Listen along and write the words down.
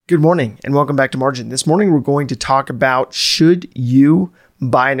Good morning and welcome back to Margin. This morning we're going to talk about should you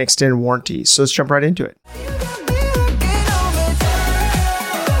buy an extended warranty. So let's jump right into it.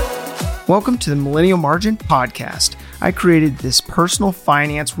 Welcome to the Millennial Margin Podcast. I created this personal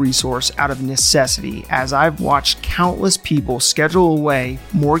finance resource out of necessity as I've watched countless people schedule away,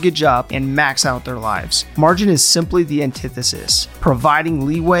 mortgage up, and max out their lives. Margin is simply the antithesis, providing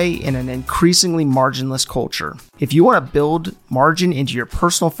leeway in an increasingly marginless culture. If you want to build margin into your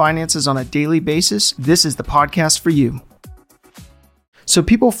personal finances on a daily basis, this is the podcast for you. So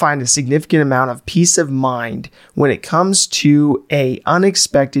people find a significant amount of peace of mind when it comes to an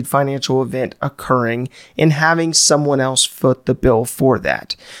unexpected financial event occurring and having someone else foot the bill for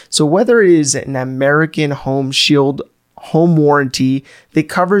that. So whether it is an American Home Shield home warranty that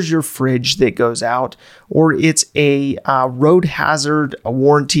covers your fridge that goes out, or it's a road hazard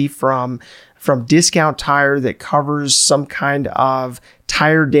warranty from Discount Tire that covers some kind of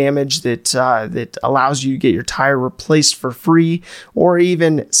tire damage that allows you to get your tire replaced for free, or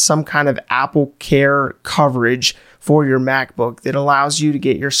even some kind of Apple Care coverage for your MacBook that allows you to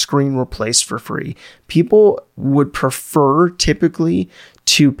get your screen replaced for free. People would prefer typically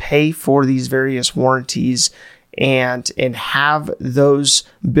to pay for these various warranties and have those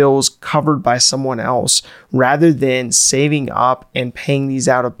bills covered by someone else rather than saving up and paying these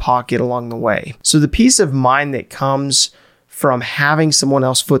out of pocket along the way. So the peace of mind that comes from having someone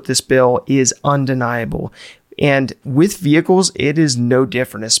else foot this bill is undeniable. And with vehicles, it is no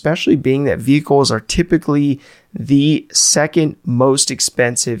different, especially being that vehicles are typically the second most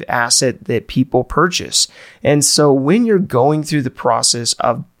expensive asset that people purchase. And so when you're going through the process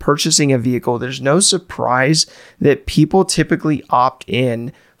of purchasing a vehicle, there's no surprise that people typically opt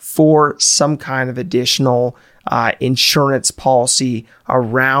in for some kind of additional insurance policy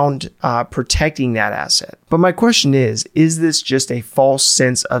around protecting that asset. But my question is this just a false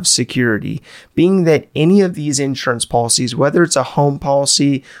sense of security? Being that any of these insurance policies, whether it's a home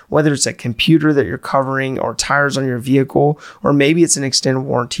policy, whether it's a computer that you're covering or tires on your vehicle, or maybe it's an extended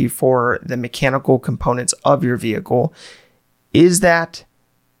warranty for the mechanical components of your vehicle, is that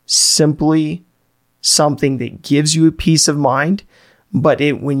simply something that gives you a peace of mind? But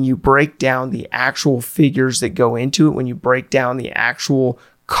when you break down the actual figures that go into it, when you break down the actual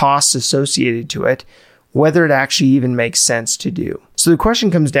costs associated to it, whether it actually even makes sense to do. So the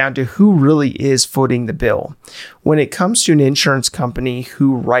question comes down to who really is footing the bill. When it comes to an insurance company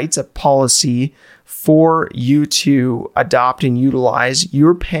who writes a policy for you to adopt and utilize,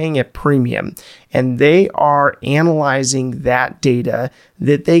 you're paying a premium, and they are analyzing that data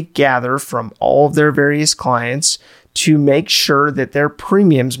that they gather from all of their various clients to make sure that their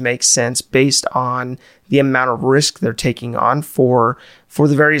premiums make sense based on the amount of risk they're taking on for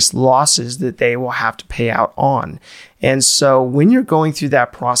the various losses that they will have to pay out on. And so when you're going through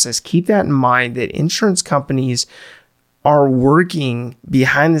that process, keep that in mind that insurance companies are working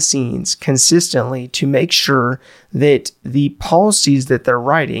behind the scenes consistently to make sure that the policies that they're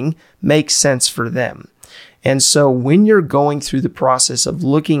writing make sense for them. And so when you're going through the process of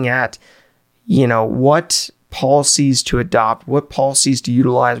looking at, what policies to adopt, what policies to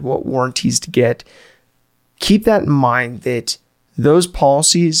utilize, what warranties to get, keep that in mind that those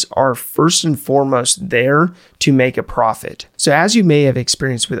policies are first and foremost there to make a profit. So as you may have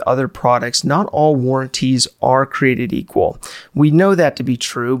experienced with other products, not all warranties are created equal. We know that to be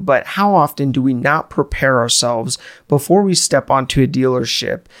true, but how often do we not prepare ourselves before we step onto a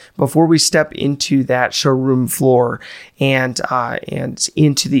dealership, before we step into that showroom floor and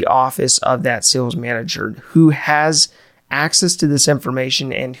into the office of that sales manager who has access to this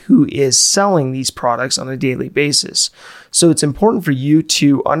information and who is selling these products on a daily basis. So it's important for you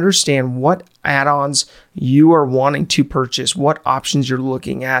to understand what add-ons you are wanting to purchase, what options you're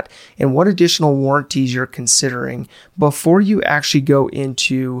looking at, and what additional warranties you're considering before you actually go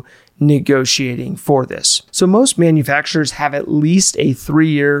into negotiating for this. So most manufacturers have at least a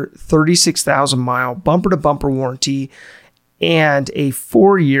 3-year, 36,000-mile bumper-to-bumper warranty and a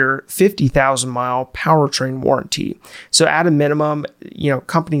 4-year, 50,000-mile powertrain warranty. So at a minimum,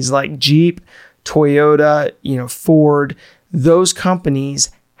 companies like Jeep, Toyota, Ford, those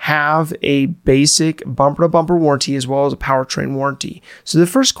companies have a basic bumper-to-bumper warranty as well as a powertrain warranty. So the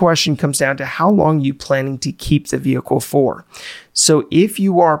first question comes down to how long are you planning to keep the vehicle for? So if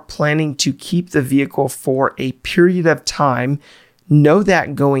you are planning to keep the vehicle for a period of time, know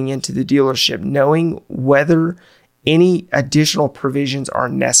that going into the dealership, knowing whether any additional provisions are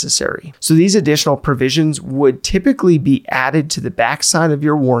necessary. So these additional provisions would typically be added to the backside of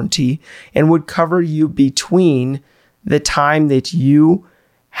your warranty and would cover you between the time that you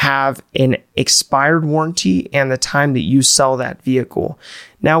have an expired warranty and the time that you sell that vehicle.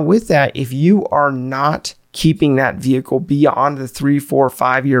 Now, with that, if you are not keeping that vehicle beyond the 3, 4,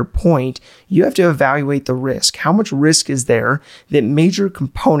 5 year point, you have to evaluate the risk. How much risk is there that major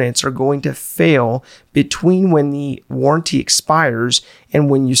components are going to fail between when the warranty expires and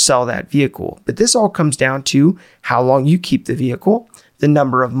when you sell that vehicle? But this all comes down to how long you keep the vehicle, the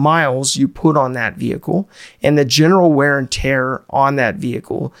number of miles you put on that vehicle, and the general wear and tear on that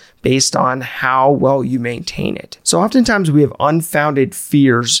vehicle based on how well you maintain it. So oftentimes we have unfounded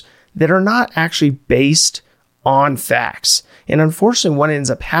fears that are not actually based on facts. And unfortunately, what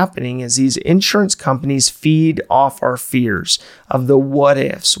ends up happening is these insurance companies feed off our fears of the what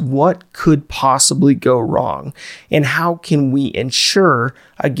ifs, what could possibly go wrong, and how can we insure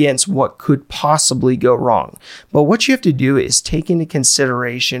against what could possibly go wrong. But what you have to do is take into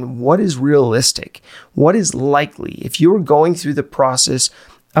consideration what is realistic, what is likely. If you're going through the process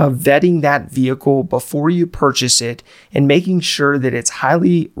of vetting that vehicle before you purchase it and making sure that it's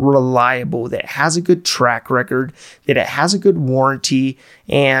highly reliable, that it has a good track record, that it has a good warranty,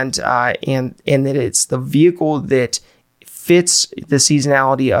 and that it's the vehicle that fits the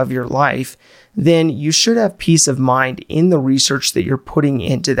seasonality of your life, then you should have peace of mind in the research that you're putting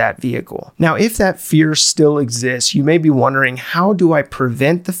into that vehicle. Now, if that fear still exists, you may be wondering, how do I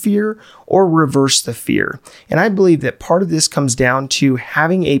prevent the fear or reverse the fear? And I believe that part of this comes down to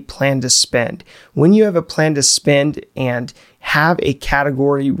having a plan to spend. When you have a plan to spend and have a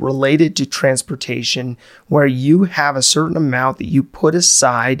category related to transportation where you have a certain amount that you put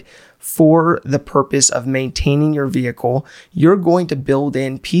aside for the purpose of maintaining your vehicle, you're going to build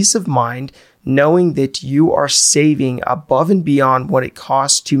in peace of mind knowing that you are saving above and beyond what it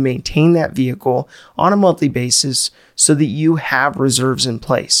costs to maintain that vehicle on a monthly basis so that you have reserves in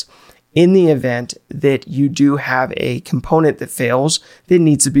place in the event that you do have a component that fails that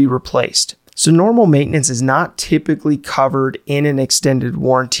needs to be replaced. So normal maintenance is not typically covered in an extended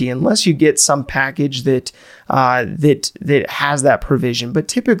warranty unless you get some package that has that provision. But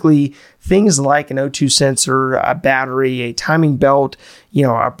typically, things like an O2 sensor, a battery, a timing belt,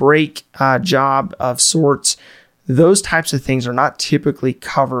 a brake job of sorts, those types of things are not typically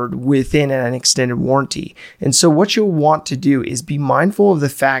covered within an extended warranty. And so what you'll want to do is be mindful of the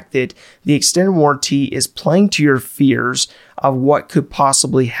fact that the extended warranty is playing to your fears of what could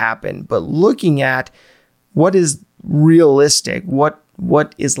possibly happen, but looking at what is realistic,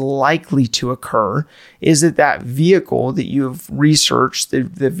 what is likely to occur is that vehicle that you've researched,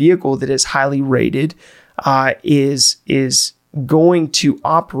 the vehicle that is highly rated, is going to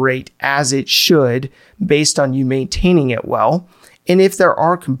operate as it should based on you maintaining it well. And if there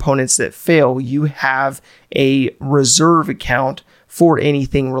are components that fail, you have a reserve account for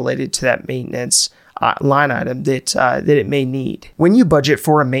anything related to that maintenance line item that it may need. When you budget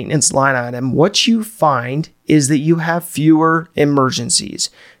for a maintenance line item, what you find is that you have fewer emergencies.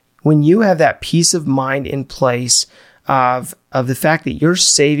 When you have that peace of mind in place of the fact that you're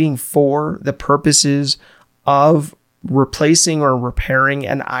saving for the purposes of replacing or repairing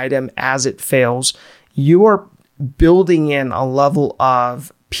an item as it fails, you are building in a level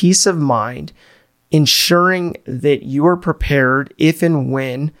of peace of mind, ensuring that you are prepared if and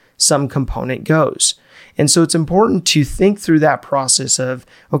when some component goes. And so it's important to think through that process of,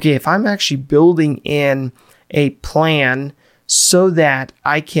 okay, if I'm actually building in a plan so that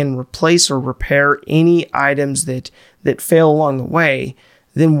I can replace or repair any items that fail along the way,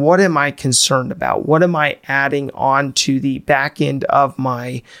 then what am I concerned about? What am I adding on to the back end of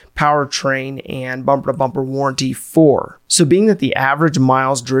my powertrain and bumper-to-bumper warranty for? So being that the average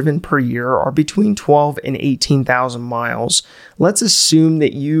miles driven per year are between 12 and 18,000 miles, let's assume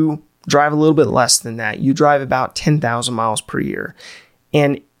that you drive a little bit less than that. You drive about 10,000 miles per year.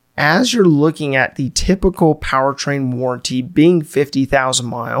 And as you're looking at the typical powertrain warranty being 50,000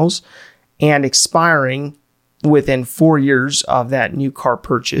 miles and expiring within 4 years of that new car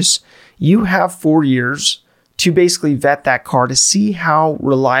purchase, you have 4 years to basically vet that car to see how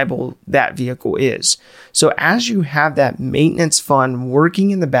reliable that vehicle is. So as you have that maintenance fund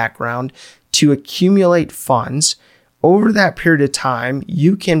working in the background to accumulate funds, over that period of time,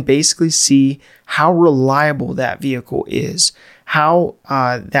 you can basically see how reliable that vehicle is, how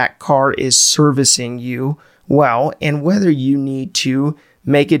that car is servicing you well, and whether you need to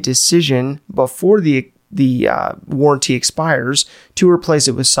make a decision before the warranty expires to replace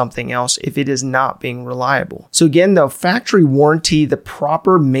it with something else if it is not being reliable. So again, the factory warranty, the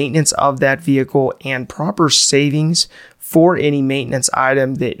proper maintenance of that vehicle, and proper savings for any maintenance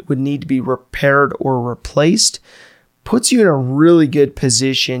item that would need to be repaired or replaced puts you in a really good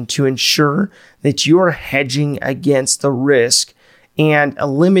position to ensure that you are hedging against the risk and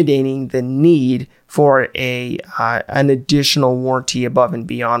eliminating the need for an additional warranty above and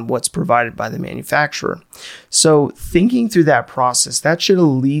beyond what's provided by the manufacturer. So thinking through that process, that should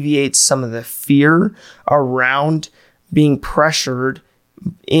alleviate some of the fear around being pressured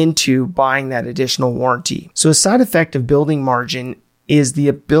into buying that additional warranty. So a side effect of building margin is the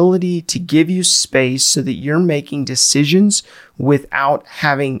ability to give you space so that you're making decisions without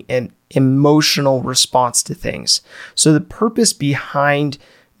having an emotional response to things. So the purpose behind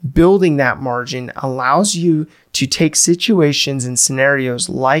building that margin allows you to take situations and scenarios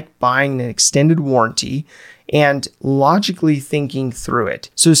like buying an extended warranty and logically thinking through it.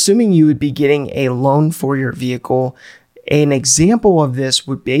 So assuming you would be getting a loan for your vehicle, an example of this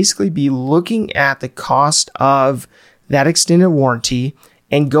would basically be looking at the cost of that extended warranty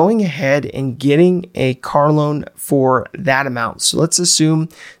and going ahead and getting a car loan for that amount. So let's assume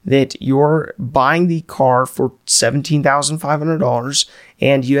that you're buying the car for $17,500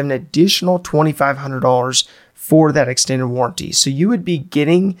 and you have an additional $2,500 for that extended warranty. So you would be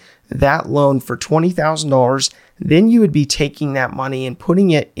getting that loan for $20,000. Then you would be taking that money and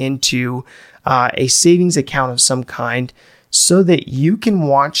putting it into a savings account of some kind, so that you can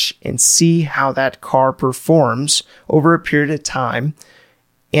watch and see how that car performs over a period of time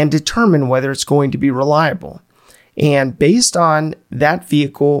and determine whether it's going to be reliable. And based on that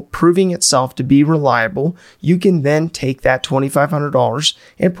vehicle proving itself to be reliable, you can then take that $2,500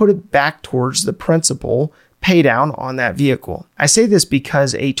 and put it back towards the principal pay down on that vehicle. I say this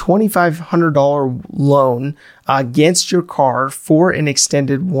because a $2,500 loan against your car for an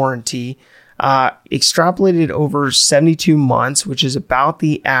extended warranty extrapolated over 72 months, which is about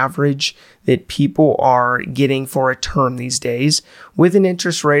the average that people are getting for a term these days, with an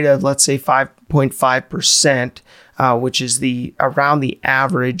interest rate of, let's say, 5.5%, which is around the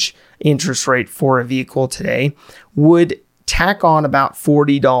average interest rate for a vehicle today, would tack on about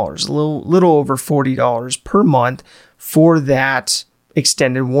 $40, a little over $40 per month for that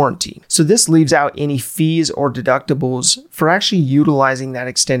extended warranty. So this leaves out any fees or deductibles for actually utilizing that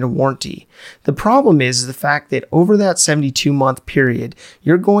extended warranty. The problem is the fact that over that 72-month period,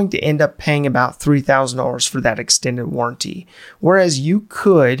 you're going to end up paying about $3,000 for that extended warranty. Whereas you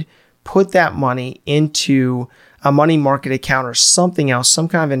could put that money into a money market account or something else, some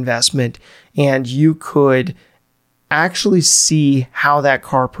kind of investment, and you could actually see how that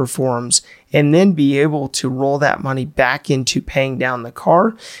car performs and then be able to roll that money back into paying down the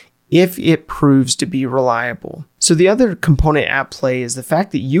car if it proves to be reliable. So the other component at play is the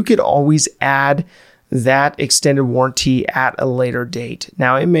fact that you could always add that extended warranty at a later date.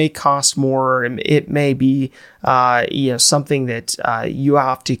 Now, it may cost more. It may be something that you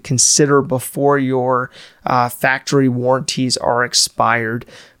have to consider before your factory warranties are expired.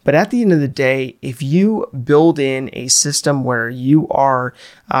 But at the end of the day, if you build in a system where you are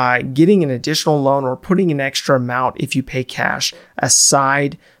getting an additional loan or putting an extra amount if you pay cash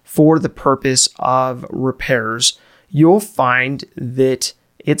aside for the purpose of repairs, you'll find that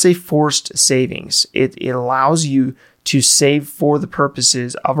it's a forced savings. It allows you to save for the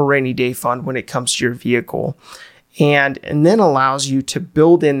purposes of a rainy day fund when it comes to your vehicle. And then allows you to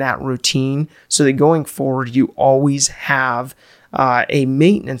build in that routine so that going forward, you always have a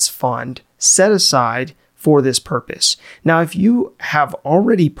maintenance fund set aside for this purpose. Now, if you have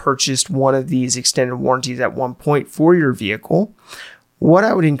already purchased one of these extended warranties at one point for your vehicle, what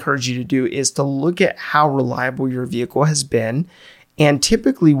I would encourage you to do is to look at how reliable your vehicle has been. And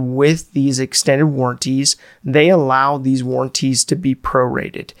typically with these extended warranties, they allow these warranties to be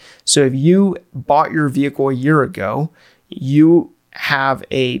prorated. So if you bought your vehicle a year ago, you have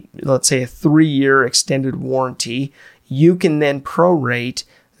let's say a 3-year extended warranty, you can then prorate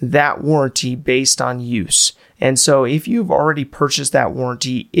that warranty based on use. And so if you've already purchased that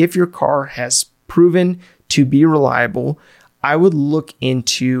warranty, if your car has proven to be reliable, I would look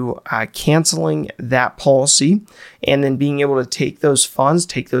into canceling that policy and then being able to take those funds,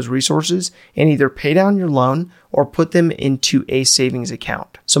 take those resources, and either pay down your loan or put them into a savings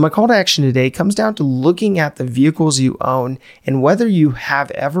account. So my call to action today comes down to looking at the vehicles you own and whether you have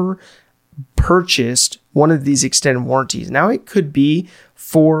ever purchased one of these extended warranties. Now, it could be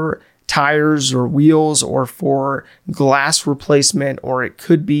for tires or wheels or for glass replacement, or it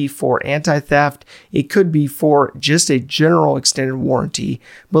could be for anti-theft. It could be for just a general extended warranty.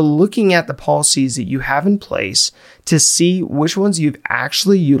 But looking at the policies that you have in place to see which ones you've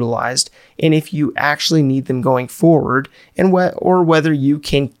actually utilized and if you actually need them going forward, and or whether you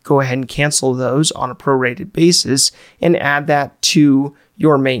can go ahead and cancel those on a prorated basis and add that to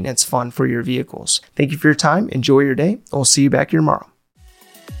your maintenance fund for your vehicles. Thank you for your time. Enjoy your day. I'll see you back here tomorrow.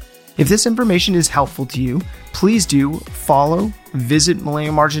 If this information is helpful to you, please do follow, visit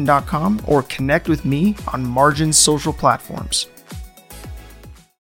millennialmargin.com, or connect with me on Margin's social platforms.